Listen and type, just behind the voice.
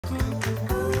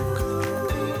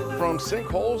From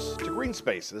sinkholes to green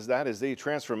spaces, that is the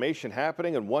transformation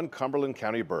happening in one Cumberland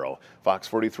County borough. Fox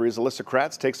 43's Alyssa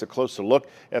Kratz takes a closer look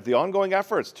at the ongoing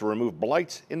efforts to remove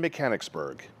blight in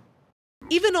Mechanicsburg.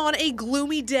 Even on a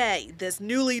gloomy day, this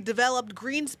newly developed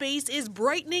green space is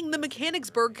brightening the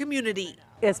Mechanicsburg community.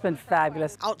 It's been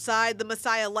fabulous. Outside the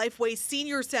Messiah Lifeways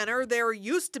Senior Center, there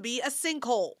used to be a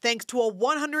sinkhole. Thanks to a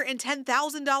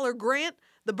 $110,000 grant,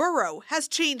 the borough has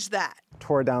changed that.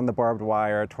 Tore down the barbed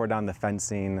wire, tore down the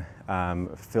fencing,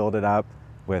 filled it up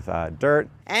with dirt.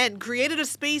 And created a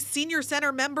space senior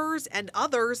center members and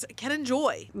others can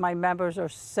enjoy. My members are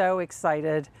so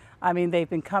excited. I mean, they've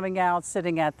been coming out,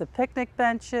 sitting at the picnic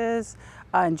benches,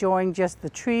 enjoying just the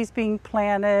trees being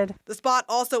planted. The spot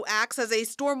also acts as a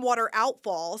stormwater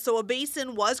outfall, so a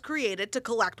basin was created to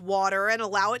collect water and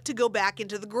allow it to go back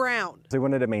into the ground. So we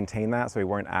wanted to maintain that so we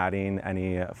weren't adding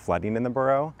any flooding in the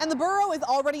borough. And the borough is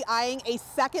already eyeing a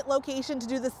second location to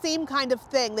do the same kind of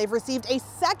thing. They've received a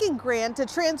second grant to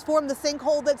transform the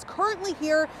sinkhole that's currently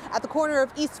here at the corner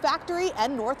of East Factory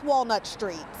and North Walnut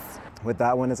Streets. With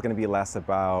that one, it's going to be less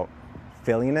about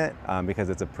filling it because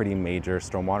it's a pretty major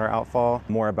stormwater outfall,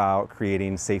 more about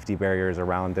creating safety barriers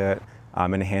around it,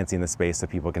 enhancing the space so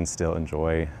people can still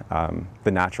enjoy the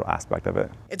natural aspect of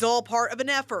it. It's all part of an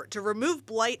effort to remove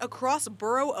blight across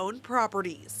borough-owned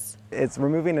properties. It's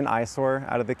removing an eyesore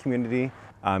out of the community.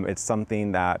 It's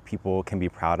something that people can be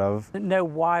proud of. No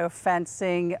wire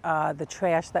fencing, the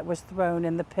trash that was thrown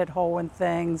in the pit hole and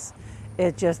things.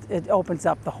 It opens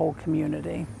up the whole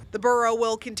community. The borough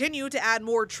will continue to add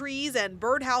more trees and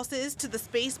birdhouses to the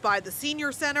space by the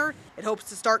senior center. It hopes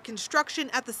to start construction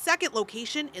at the second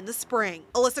location in the spring.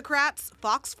 Alyssa Kratz,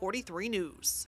 Fox 43 News.